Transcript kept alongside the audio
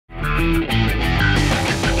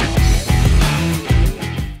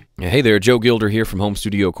Hey there, Joe Gilder here from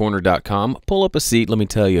HomeStudioCorner.com. Pull up a seat, let me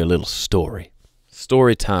tell you a little story.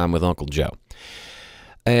 Story time with Uncle Joe.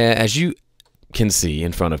 As you can see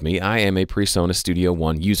in front of me, I am a PreSonus Studio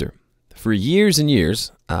One user. For years and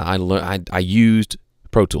years, I used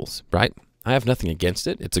Pro Tools, right? I have nothing against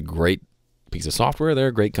it. It's a great piece of software. They're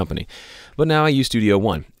a great company. But now I use Studio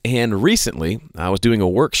One. And recently, I was doing a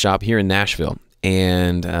workshop here in Nashville.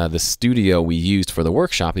 And the studio we used for the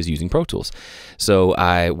workshop is using Pro Tools. So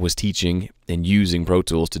I was teaching and using Pro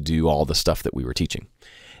Tools to do all the stuff that we were teaching.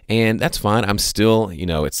 And that's fine. I'm still,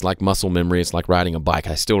 it's like muscle memory. It's like riding a bike.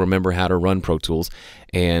 I still remember how to run Pro Tools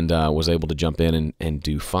and was able to jump in and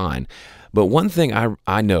do fine. But one thing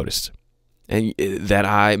I noticed and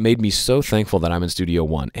that made me so thankful that I'm in Studio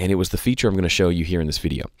One, and it was the feature I'm going to show you here in this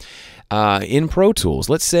video. In Pro Tools,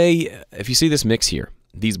 let's say if you see this mix here,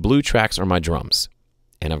 these blue tracks are my drums,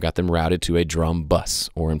 and I've got them routed to a drum bus,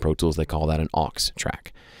 or in Pro Tools they call that an aux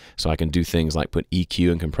track. So I can do things like put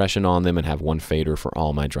EQ and compression on them and have one fader for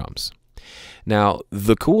all my drums. Now,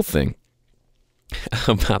 the cool thing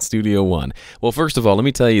about Studio One, well, first of all, let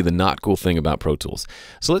me tell you the not cool thing about Pro Tools.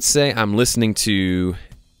 So let's say I'm listening to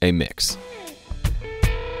a mix.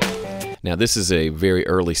 Now, this is a very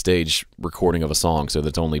early stage recording of a song, so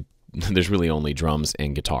there's really only drums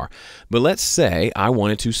and guitar. But let's say I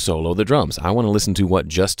wanted to solo the drums. I want to listen to what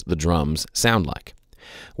just the drums sound like.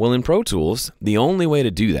 Well, in Pro Tools, the only way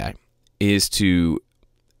to do that is to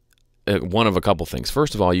one of a couple things.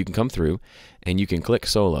 First of all, you can come through and you can click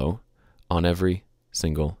solo on every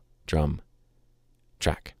single drum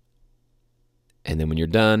track. And then when you're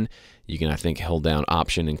done, you can, I think, hold down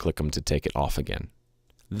Option and click them to take it off again.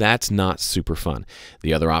 That's not super fun.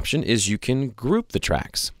 The other option is you can group the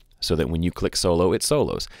tracks, so that when you click solo, it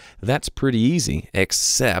solos. That's pretty easy,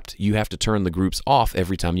 except you have to turn the groups off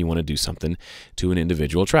every time you want to do something to an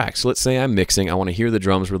individual track. So let's say I'm mixing, I want to hear the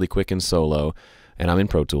drums really quick in solo, and I'm in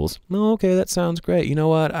Pro Tools. Oh, okay, that sounds great. You know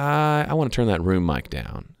what? I want to turn that room mic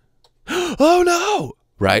down. Oh no!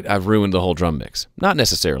 Right? I've ruined the whole drum mix. Not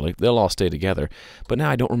necessarily. They'll all stay together, but now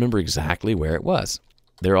I don't remember exactly where it was.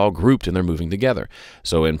 They're all grouped and they're moving together.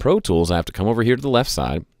 So in Pro Tools, I have to come over here to the left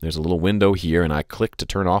side. There's a little window here, and I click to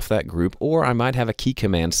turn off that group, or I might have a key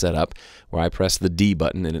command set up where I press the D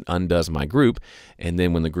button and it undoes my group. And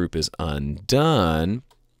then when the group is undone,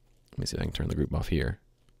 let me see if I can turn the group off here.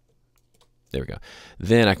 There we go.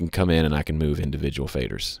 Then I can come in and I can move individual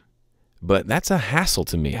faders. But that's a hassle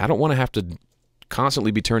to me. I don't want to have to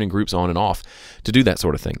constantly be turning groups on and off to do that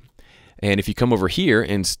sort of thing. And if you come over here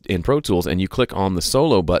in Pro Tools and you click on the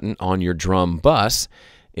solo button on your drum bus,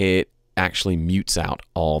 it actually mutes out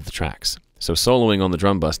all the tracks. So soloing on the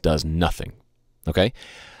drum bus does nothing. Okay?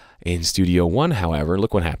 In Studio One, however,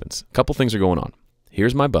 look what happens. A couple things are going on.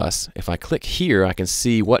 Here's my bus. If I click here, I can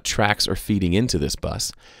see what tracks are feeding into this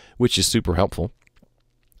bus, which is super helpful.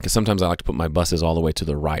 Because sometimes I like to put my buses all the way to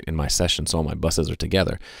the right in my session so all my buses are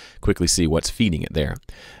together. Quickly see what's feeding it there.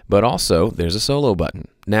 But also, there's a solo button.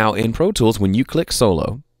 Now, in Pro Tools, when you click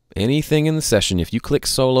solo, anything in the session, if you click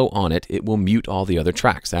solo on it, it will mute all the other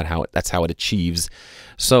tracks. That's how it achieves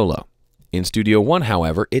solo. In Studio One,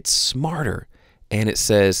 however, it's smarter. And it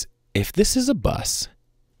says, if this is a bus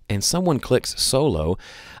and someone clicks solo,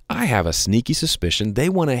 I have a sneaky suspicion they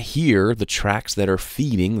want to hear the tracks that are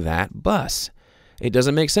feeding that bus. It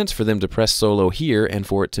doesn't make sense for them to press solo here and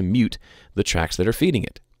for it to mute the tracks that are feeding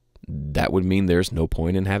it. That would mean there's no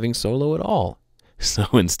point in having solo at all. So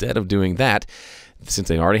instead of doing that, since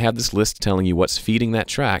they already have this list telling you what's feeding that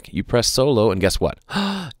track, you press solo and guess what?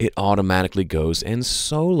 It automatically goes and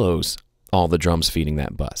solos all the drums feeding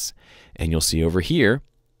that bus. And you'll see over here,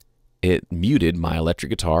 it muted my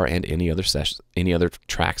electric guitar and any other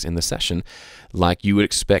tracks in the session like you would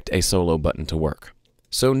expect a solo button to work.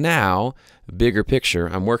 So now, bigger picture,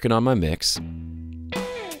 I'm working on my mix, and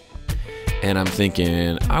I'm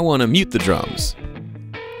thinking, I want to mute the drums.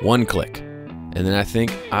 One click. And then I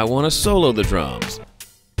think, I want to solo the drums.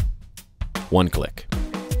 One click.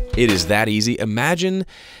 It is that easy. Imagine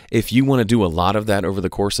if you want to do a lot of that over the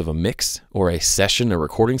course of a mix or a session, a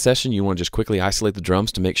recording session. You want to just quickly isolate the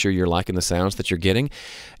drums to make sure you're liking the sounds that you're getting.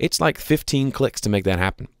 It's like 15 clicks to make that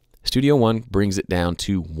happen. Studio One brings it down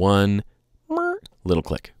to one little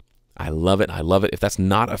click. I love it. I love it. If that's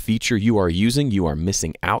not a feature you are using, you are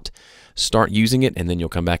missing out. Start using it, and then you'll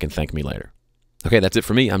come back and thank me later. Okay, that's it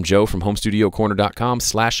for me. I'm Joe from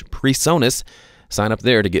HomeStudioCorner.com/PreSonus. Sign up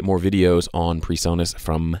there to get more videos on PreSonus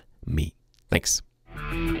from me. Thanks.